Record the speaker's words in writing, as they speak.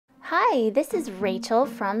Hi, this is Rachel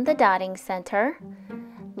from the Dotting Center.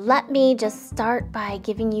 Let me just start by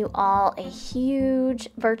giving you all a huge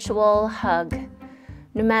virtual hug.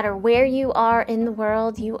 No matter where you are in the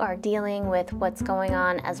world, you are dealing with what's going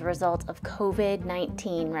on as a result of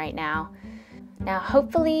COVID-19 right now. Now,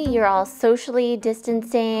 hopefully you're all socially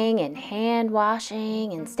distancing and hand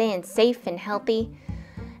washing and staying safe and healthy.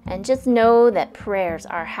 And just know that prayers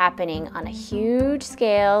are happening on a huge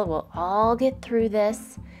scale. We'll all get through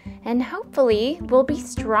this. And hopefully we'll be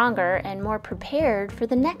stronger and more prepared for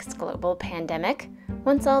the next global pandemic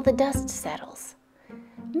once all the dust settles.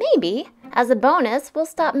 Maybe, as a bonus, we'll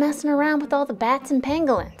stop messing around with all the bats and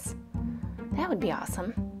pangolins. That would be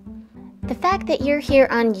awesome. The fact that you're here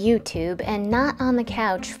on YouTube and not on the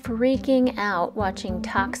couch freaking out watching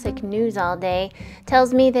toxic news all day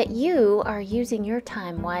tells me that you are using your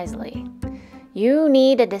time wisely. You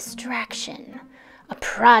need a distraction, a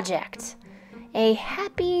project. A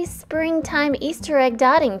happy springtime Easter egg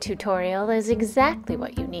dotting tutorial is exactly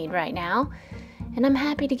what you need right now, and I'm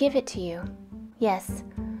happy to give it to you. Yes,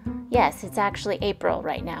 it's actually April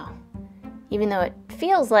right now. Even though it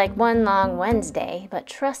feels like one long Wednesday, but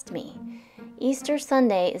trust me, Easter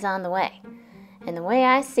Sunday is on the way. And the way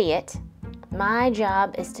I see it, my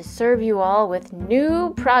job is to serve you all with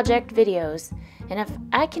new project videos. And if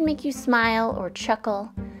I can make you smile or chuckle,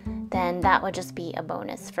 then that would just be a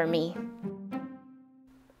bonus for me.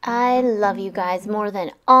 I love you guys more than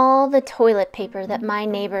all the toilet paper that my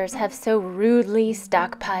neighbors have so rudely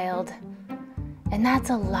stockpiled. And that's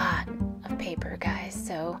a lot of paper, guys,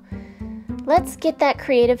 so let's get that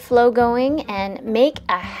creative flow going and make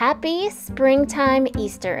a happy springtime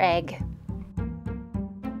Easter egg.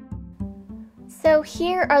 So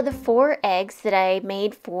here are the 4 eggs that I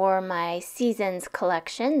made for my seasons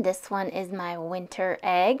collection. This one is my winter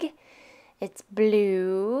egg. It's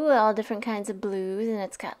blue, all different kinds of blues, and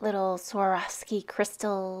it's got little Swarovski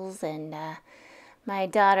crystals, and my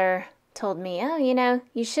daughter told me, oh,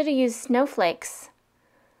 you should have used snowflakes.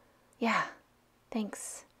 Yeah,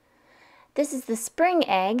 thanks. This is the spring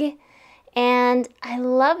egg, and I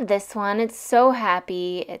love this one. It's so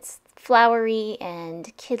happy. It's flowery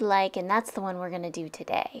and kid-like, and that's the one we're going to do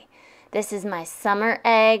today. This is my summer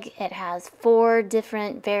egg. It has 4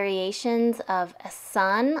 different variations of a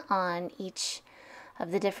sun on each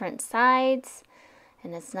of the different sides,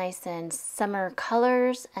 and it's nice in summer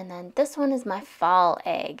colors. And then this one is my fall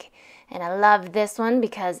egg, and I love this one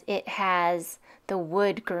because it has the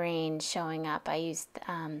wood grain showing up. I used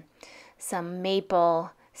some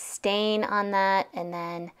maple stain on that, and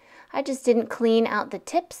then I just didn't clean out the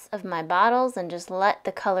tips of my bottles and just let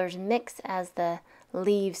the colors mix as the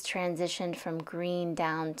leaves transitioned from green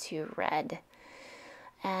down to red.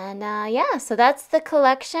 And yeah, so that's the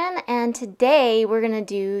collection, and today we're gonna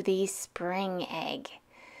do the spring egg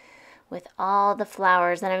with all the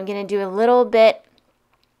flowers, and I'm gonna do a little bit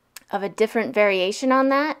of a different variation on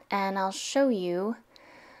that, and I'll show you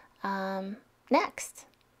next.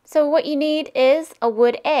 So what you need is a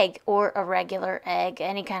wood egg or a regular egg,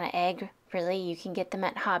 any kind of egg really. You can get them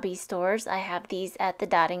at hobby stores. I have these at the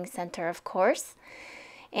Dotting Center, of course.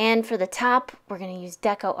 And for the top, we're going to use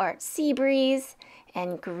DecoArt Seabreeze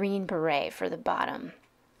and Green Beret for the bottom.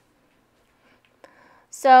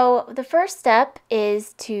 So the first step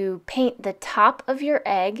is to paint the top of your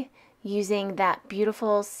egg using that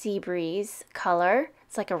beautiful Seabreeze color.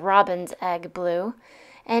 It's like a robin's egg blue.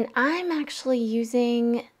 And I'm actually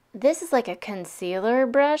using, this is like a concealer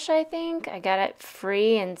brush, I think. I got it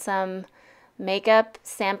free in some makeup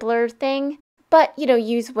sampler thing. But,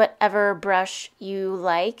 use whatever brush you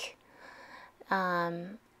like.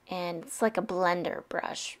 And it's like a blender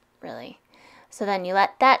brush, really. So then you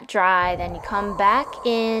let that dry, then you come back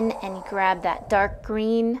in and you grab that dark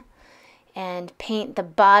green and paint the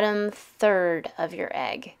bottom third of your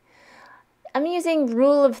egg. I'm using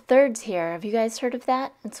rule of thirds here. Have you guys heard of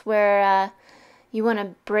that? It's where you want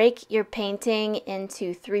to break your painting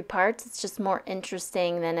into 3 parts. It's just more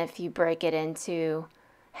interesting than if you break it into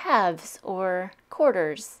halves or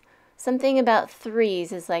quarters. Something about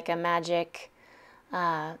 3s is like a magic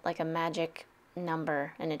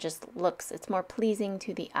number, and it just looks, it's more pleasing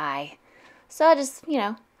to the eye. So I just,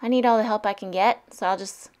 I need all the help I can get, so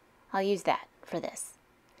I'll use that for this.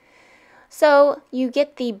 So you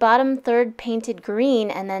get the bottom third painted green,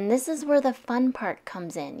 and then this is where the fun part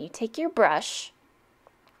comes in. You take your brush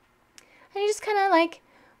and you just kind of like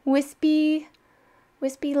wispy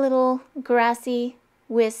little grassy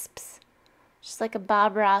wisps, just like a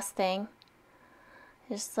Bob Ross thing.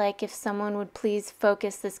 Just like if someone would please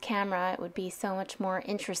focus this camera, it would be so much more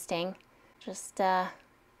interesting. Just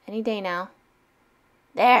any day now.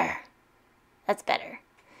 There, that's better.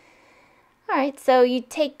 right, so you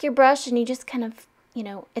take your brush and you just kind of,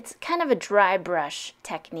 it's kind of a dry brush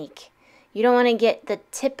technique. You don't want to get the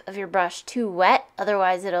tip of your brush too wet,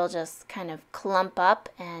 otherwise it'll just kind of clump up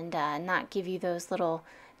and not give you those little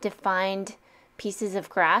defined pieces of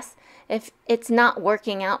grass. If it's not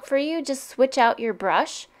working out for you, just switch out your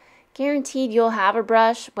brush. Guaranteed you'll have a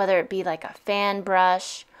brush, whether it be like a fan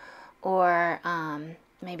brush or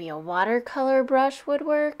maybe a watercolor brush would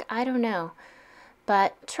work. I don't know.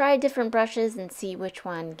 But try different brushes and see which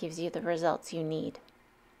one gives you the results you need.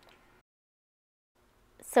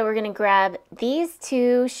 So we're going to grab these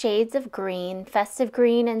two shades of green, festive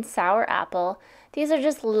green and sour apple. These are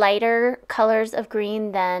just lighter colors of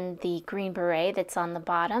green than the green beret that's on the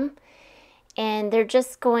bottom. And they're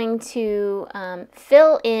just going to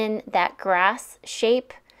fill in that grass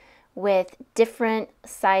shape with different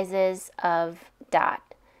sizes of dot.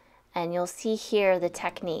 And you'll see here the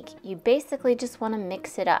technique. You basically just want to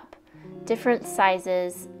mix it up. Different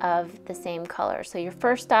sizes of the same color. So your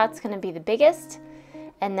first dot's going to be the biggest.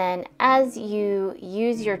 And then as you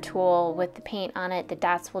use your tool with the paint on it, the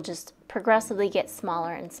dots will just progressively get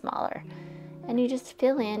smaller and smaller. And you just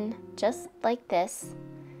fill in just like this.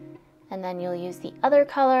 And then you'll use the other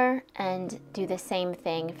color and do the same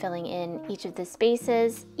thing, filling in each of the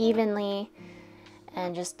spaces evenly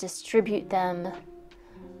and just distribute them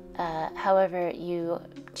however you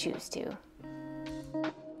choose to.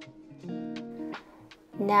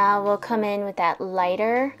 Now we'll come in with that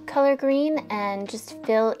lighter color green and just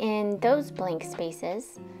fill in those blank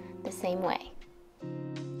spaces the same way.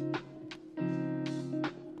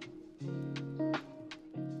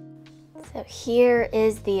 So here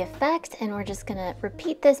is the effect, and we're just gonna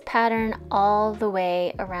repeat this pattern all the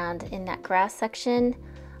way around in that grass section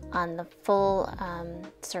on the full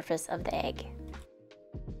surface of the egg.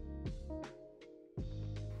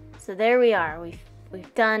 So there we are.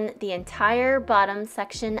 We've done the entire bottom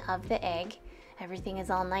section of the egg. Everything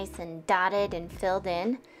is all nice and dotted and filled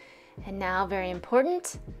in. And now, very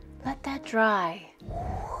important, let that dry.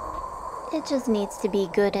 It just needs to be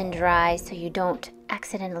good and dry so you don't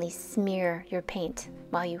accidentally smear your paint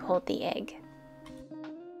while you hold the egg.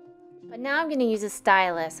 But now I'm going to use a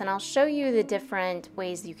stylus, and I'll show you the different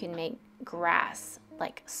ways you can make grass,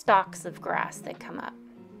 like stalks of grass that come up.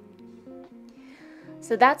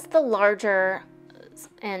 So that's the larger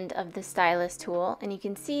end of the stylus tool, and you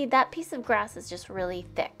can see that piece of grass is just really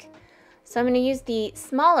thick. So I'm going to use the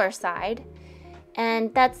smaller side,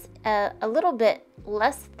 and that's a little bit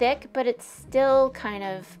less thick, but it's still kind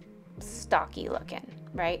of stocky looking,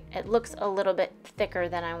 right? It looks a little bit thicker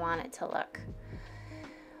than I want it to look.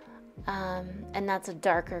 And that's a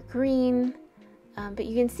darker green, but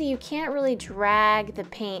you can see you can't really drag the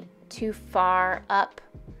paint too far up.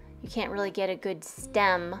 You can't really get a good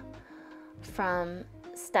stem from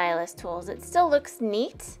stylus tools. It still looks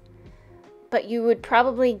neat, but you would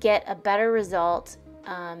probably get a better result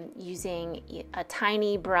using a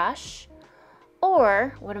tiny brush,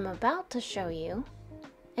 or what I'm about to show you,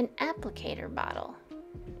 an applicator bottle.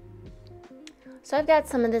 So I've got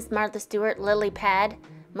some of this Martha Stewart Lily Pad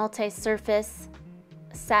multi-surface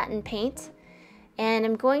satin paint, and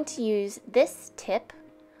I'm going to use this tip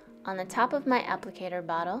on the top of my applicator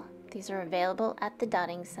bottle. These are available at the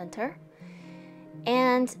Dotting Center.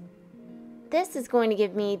 And this is going to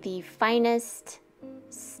give me the finest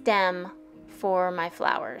stem for my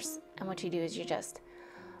flowers. And what you do is you just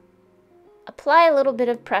apply a little bit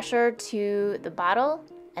of pressure to the bottle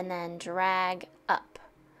and then drag up.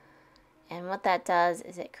 And what that does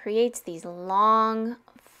is it creates these long,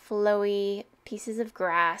 flowy pieces of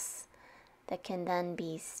grass that can then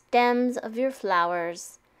be stems of your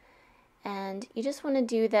flowers. And you just want to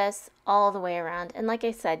do this all the way around. And like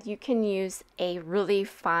I said, you can use a really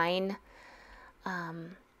fine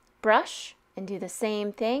brush and do the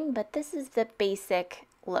same thing, but this is the basic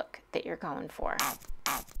look that you're going for.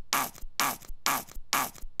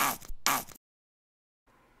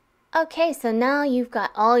 Okay, so now you've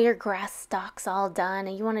got all your grass stalks all done,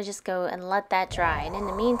 and you want to just go and let that dry. And in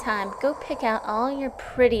the meantime, go pick out all your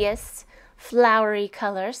prettiest flowery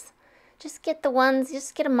colors. Just get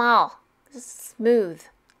them all. Just smooth.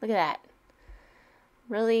 Look at that.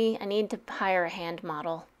 Really, I need to hire a hand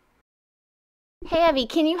model. Hey, Evie,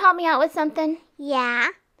 can you help me out with something? Yeah?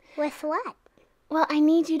 With what? Well, I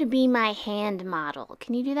need you to be my hand model.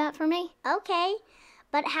 Can you do that for me? Okay,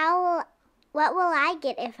 but what will I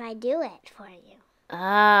get if I do it for you?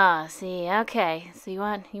 Ah, see, okay. So you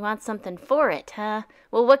want something for it, huh?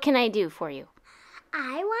 Well, what can I do for you?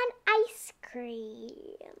 I want ice cream.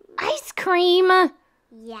 Ice cream?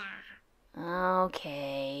 Yeah.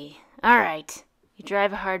 Okay. All right. You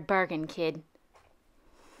drive a hard bargain, kid.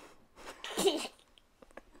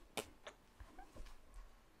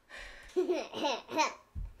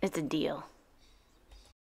 It's a deal.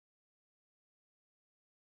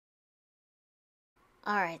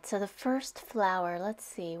 Alright, so the first flower, let's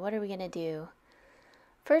see, what are we going to do?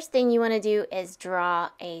 First thing you want to do is draw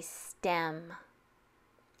a stem.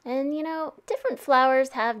 And you know, different flowers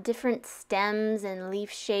have different stems and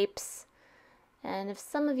leaf shapes. And if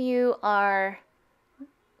some of you are,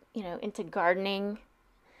 you know, into gardening,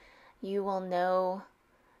 you will know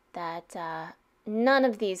that none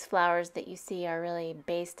of these flowers that you see are really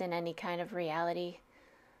based in any kind of reality.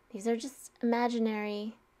 These are just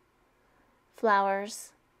imaginary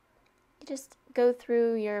flowers. You just go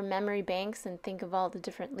through your memory banks and think of all the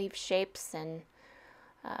different leaf shapes and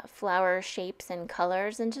flower shapes and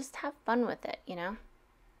colors and just have fun with it, you know.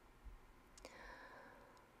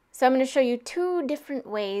 So I'm going to show you two different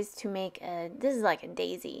ways to make this is like a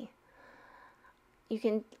daisy. You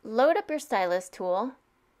can load up your stylus tool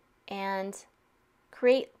and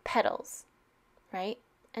create petals, right?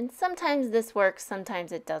 And sometimes this works,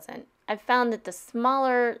 sometimes it doesn't. I've found that the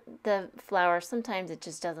smaller the flower, sometimes it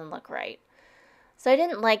just doesn't look right. So I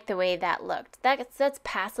didn't like the way that looked. That's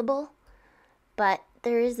passable, but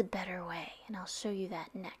there is a better way, and I'll show you that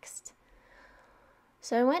next.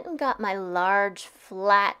 So I went and got my large,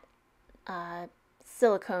 flat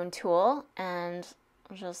silicone tool and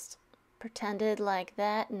just pretended like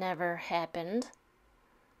that never happened.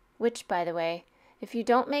 Which, by the way, if you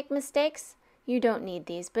don't make mistakes, you don't need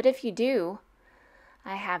these. But if you do,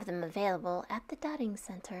 I have them available at the Dotting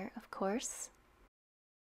Center, of course.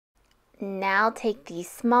 Now take the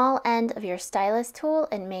small end of your stylus tool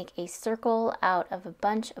and make a circle out of a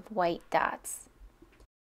bunch of white dots.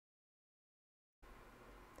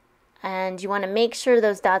 And you want to make sure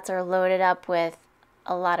those dots are loaded up with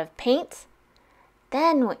a lot of paint.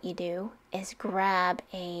 Then what you do is grab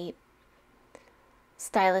a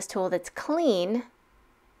stylus tool that's clean-ish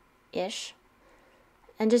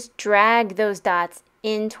and just drag those dots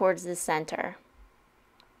in towards the center.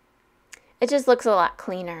 It just looks a lot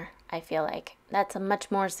cleaner, I feel like. That's a much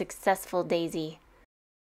more successful daisy.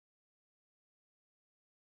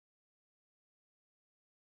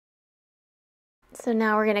 So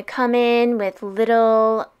now we're going to come in with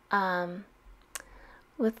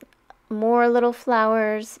with more little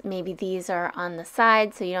flowers. Maybe these are on the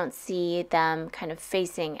side so you don't see them kind of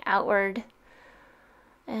facing outward.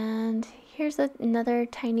 And here's another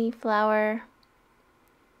tiny flower.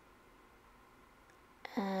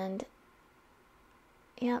 And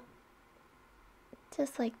yep,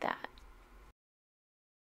 just like that.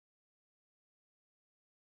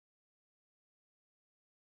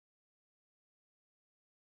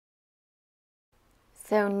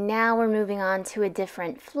 So now we're moving on to a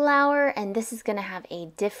different flower, and this is going to have a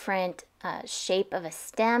different shape of a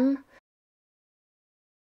stem.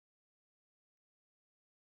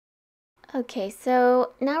 Okay,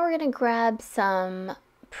 so now we're going to grab some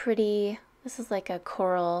pretty, this is like a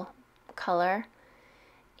coral color,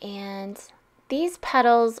 and these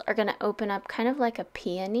petals are going to open up kind of like a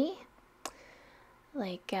peony,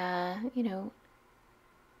 like, you know,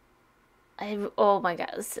 oh my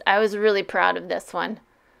God, I was really proud of this one.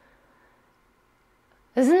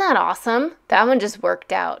 Isn't that awesome? That one just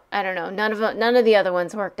worked out. I don't know, none of the other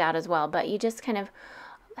ones worked out as well, but you just kind of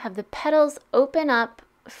have the petals open up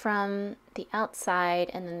from the outside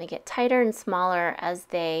and then they get tighter and smaller as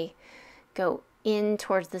they go in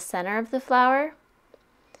towards the center of the flower.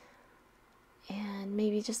 And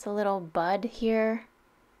maybe just a little bud here.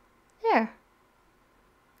 There.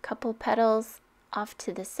 A couple petals off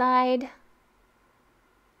to the side.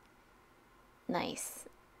 Nice.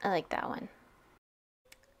 I like that one.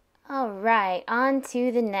 All right, on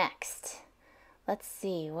to the next. Let's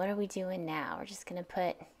see, what are we doing now? We're just going to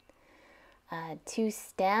put 2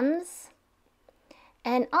 stems.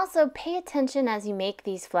 And also pay attention as you make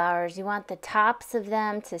these flowers. You want the tops of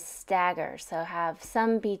them to stagger. So have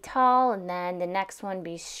some be tall and then the next one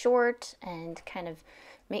be short and kind of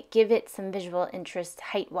give it some visual interest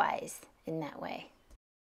height-wise in that way.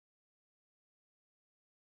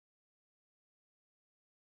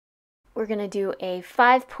 We're going to do a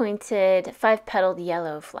 5-petaled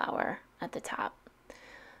yellow flower at the top.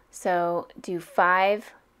 So do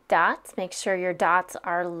 5 dots. Make sure your dots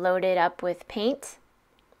are loaded up with paint.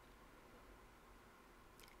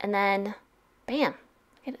 And then, bam,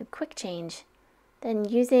 get a quick change. Then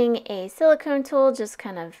using a silicone tool, just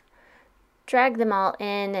kind of drag them all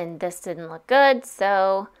in, and this didn't look good,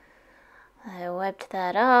 so I wiped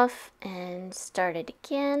that off and started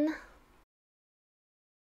again.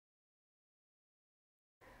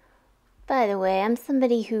 By the way, I'm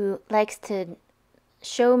somebody who likes to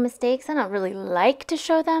show mistakes. I don't really like to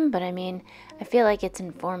show them, but I mean, I feel like it's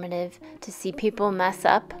informative to see people mess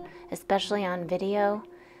up, especially on video.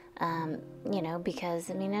 You know,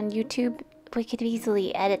 because I mean, on YouTube, we could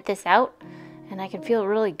easily edit this out and I could feel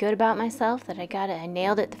really good about myself that I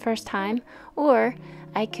nailed it the first time. Or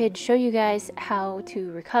I could show you guys how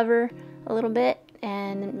to recover a little bit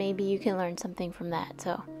and maybe you can learn something from that.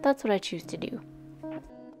 So that's what I choose to do.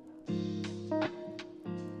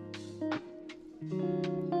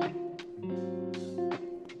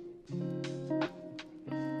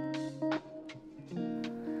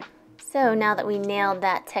 So now that we nailed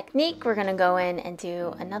that technique, we're going to go in and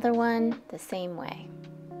do another one the same way.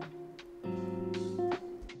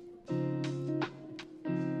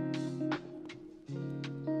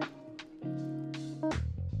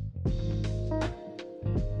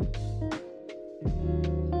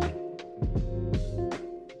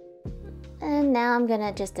 And now I'm going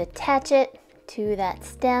to just attach it to that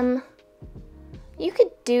stem. You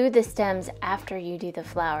could do the stems after you do the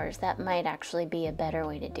flowers. That might actually be a better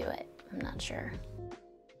way to do it. I'm not sure.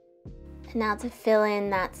 And now to fill in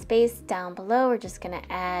that space down below, we're just going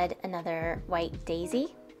to add another white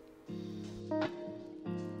daisy.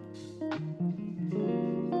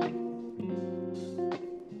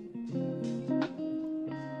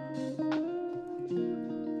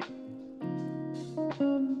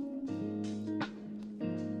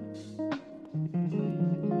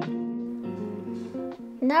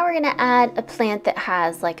 Now we're going to add a plant that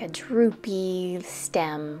has like a droopy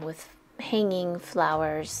stem with hanging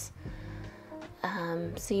flowers.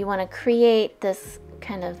 So you want to create this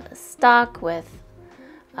kind of stalk with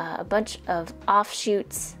a bunch of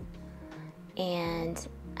offshoots and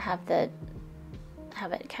have it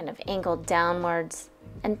kind of angled downwards,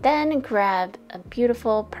 and then grab a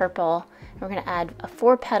beautiful purple, and we're going to add a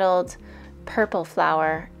 4-petaled purple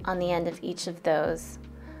flower on the end of each of those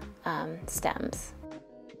stems.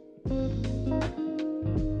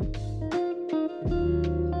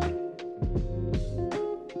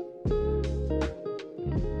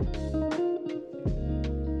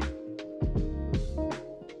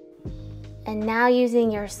 And now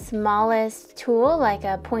using your smallest tool, like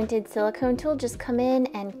a pointed silicone tool, just come in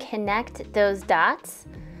and connect those dots.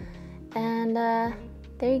 And there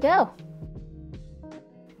you go.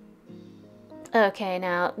 Okay,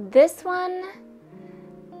 now this one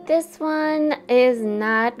is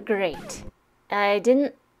not great. I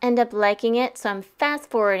didn't end up liking it, so I'm fast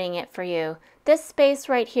forwarding it for you. This space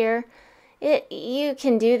right here, you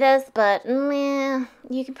can do this, but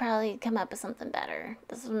you could probably come up with something better.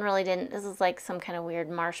 This one really didn't. This is like some kind of weird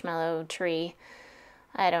marshmallow tree.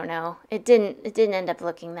 I don't know. It didn't end up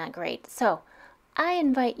looking that great. So I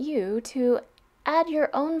invite you to add your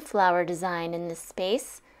own flower design in this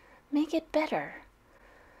space. Make it better.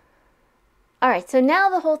 Alright, so now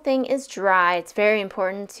the whole thing is dry. It's very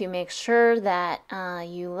important to make sure that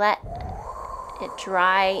you let it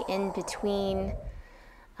dry in between,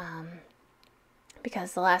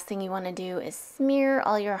 because the last thing you want to do is smear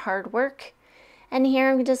all your hard work. And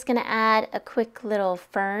here I'm just going to add a quick little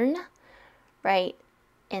fern right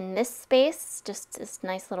in this space, just this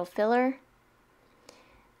nice little filler.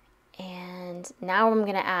 And now I'm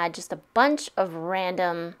going to add just a bunch of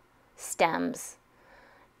random stems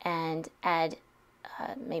and add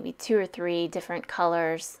maybe 2 or 3 different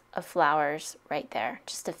colors of flowers right there,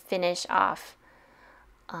 just to finish off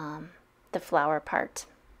the flower part.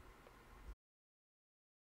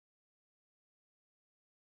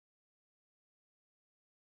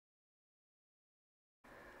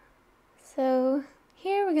 So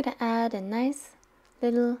here we're going to add a nice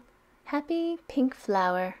little happy pink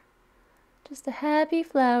flower. Just a happy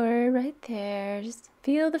flower right there. Just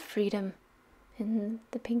feel the freedom in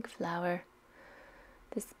the pink flower.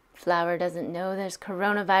 This flower doesn't know there's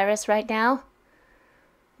coronavirus right now.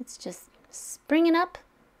 It's just springing up,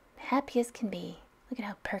 happy as can be. Look at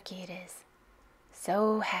how perky it is.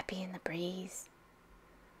 So happy in the breeze.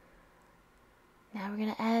 Now we're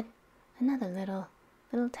going to add another little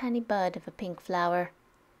tiny bud of a pink flower.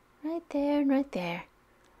 Right there and right there.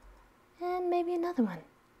 And maybe another one.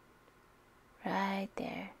 Right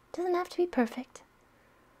there. Doesn't have to be perfect.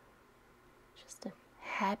 Just a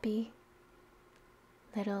happy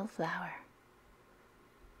little flower.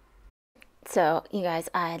 So, you guys,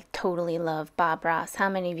 I totally love Bob Ross. How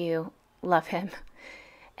many of you love him?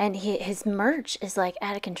 And his merch is like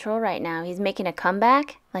out of control right now. He's making a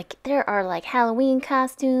comeback. Like, there are like Halloween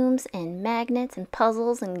costumes and magnets and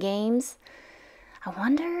puzzles and games. I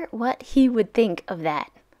wonder what he would think of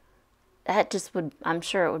that. That just would, I'm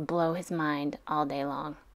sure it would blow his mind all day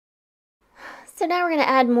long. So now we're going to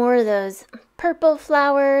add more of those purple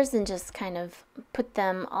flowers and just kind of put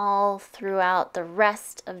them all throughout the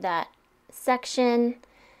rest of that section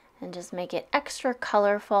and just make it extra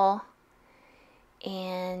colorful.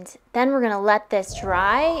 And then we're going to let this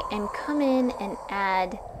dry and come in and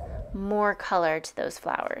add more color to those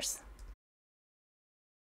flowers.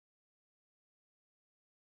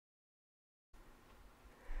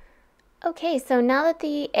 Okay, so now that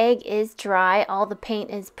the egg is dry, all the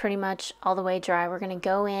paint is pretty much all the way dry, we're going to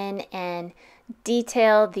go in and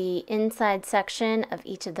detail the inside section of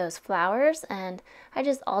each of those flowers. And I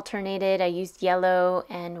just alternated, I used yellow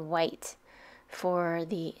and white for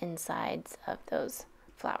the insides of those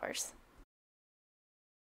flowers.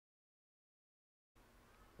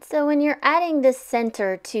 So when you're adding the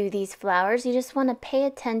center to these flowers, you just want to pay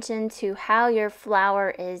attention to how your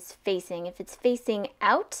flower is facing. If it's facing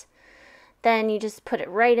out, then you just put it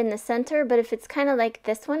right in the center. But if it's kind of like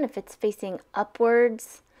this one, if it's facing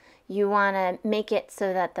upwards, you want to make it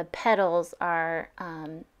so that the petals are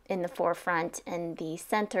in the forefront and the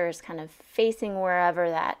center is kind of facing wherever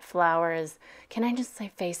that flower is. Can I just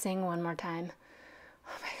say facing one more time?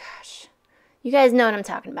 Oh my gosh. You guys know what I'm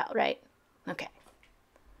talking about, right? Okay.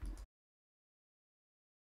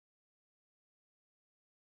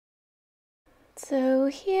 So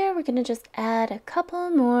here we're going to just add a couple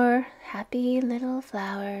more happy little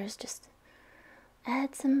flowers. Just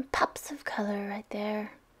add some pops of color right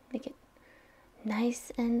there. Make it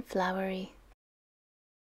nice and flowery.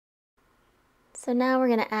 So now we're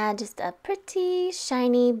going to add just a pretty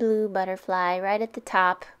shiny blue butterfly right at the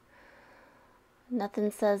top. Nothing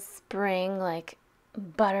says spring like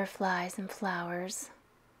butterflies and flowers.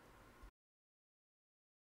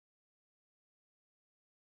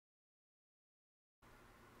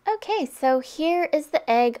 Okay, so here is the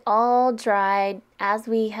egg all dried as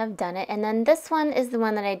we have done it. And then this one is the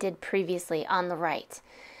one that I did previously on the right.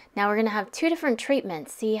 Now we're going to have two different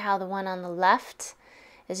treatments. See how the one on the left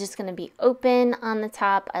is just going to be open on the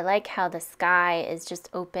top. I like how the sky is just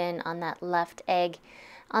open on that left egg.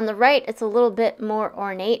 On the right, it's a little bit more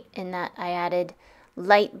ornate in that I added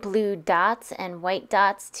light blue dots and white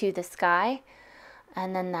dots to the sky.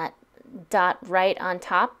 And then that dot right on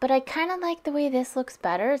top, but I kind of like the way this looks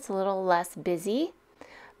better. It's a little less busy,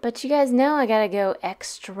 but you guys know I gotta go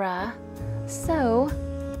extra, so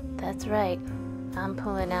that's right, I'm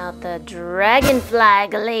pulling out the dragonfly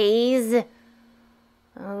glaze.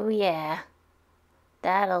 Oh yeah,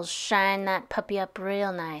 that'll shine that puppy up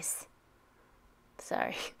real nice.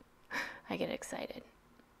 Sorry, I get excited.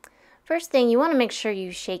 First thing, you want to make sure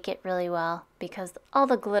you shake it really well because all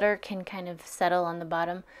the glitter can kind of settle on the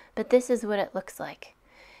bottom, but this is what it looks like.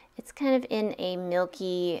 It's kind of in a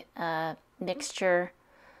milky mixture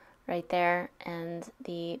right there, and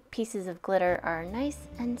the pieces of glitter are nice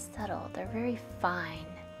and subtle. They're very fine.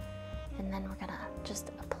 And then we're going to just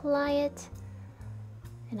apply it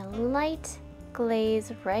in a light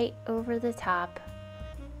glaze right over the top.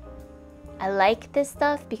 I like this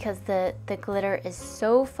stuff because the glitter is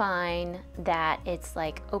so fine that it's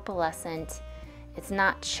like opalescent. It's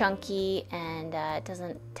not chunky, and it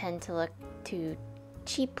doesn't tend to look too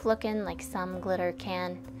cheap looking like some glitter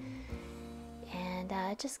can. And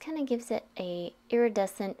it just kind of gives it a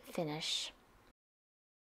iridescent finish.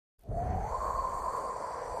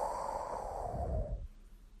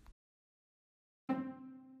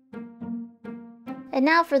 And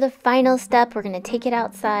now for the final step, we're going to take it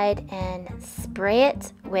outside and spray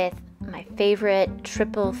it with my favorite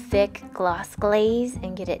triple thick gloss glaze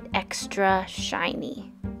and get it extra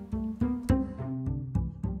shiny.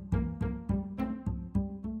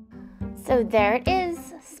 So there it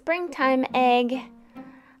is, springtime egg.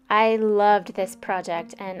 I loved this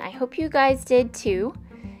project and I hope you guys did too.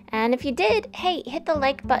 And if you did, hey, hit the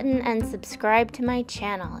like button and subscribe to my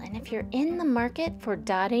channel. And if you're in the market for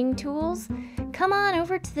dotting tools, come on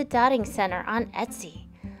over to the Dotting Center on Etsy.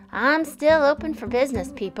 I'm still open for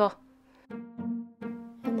business, people.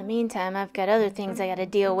 In the meantime, I've got other things I gotta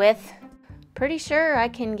deal with. Pretty sure I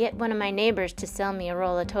can get one of my neighbors to sell me a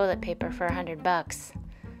roll of toilet paper for $100.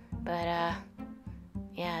 But,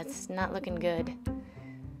 yeah, it's not looking good.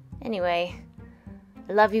 Anyway,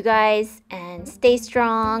 I love you guys, and stay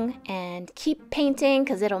strong, and keep painting,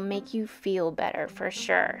 because it'll make you feel better for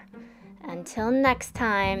sure. Until next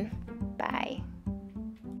time, bye.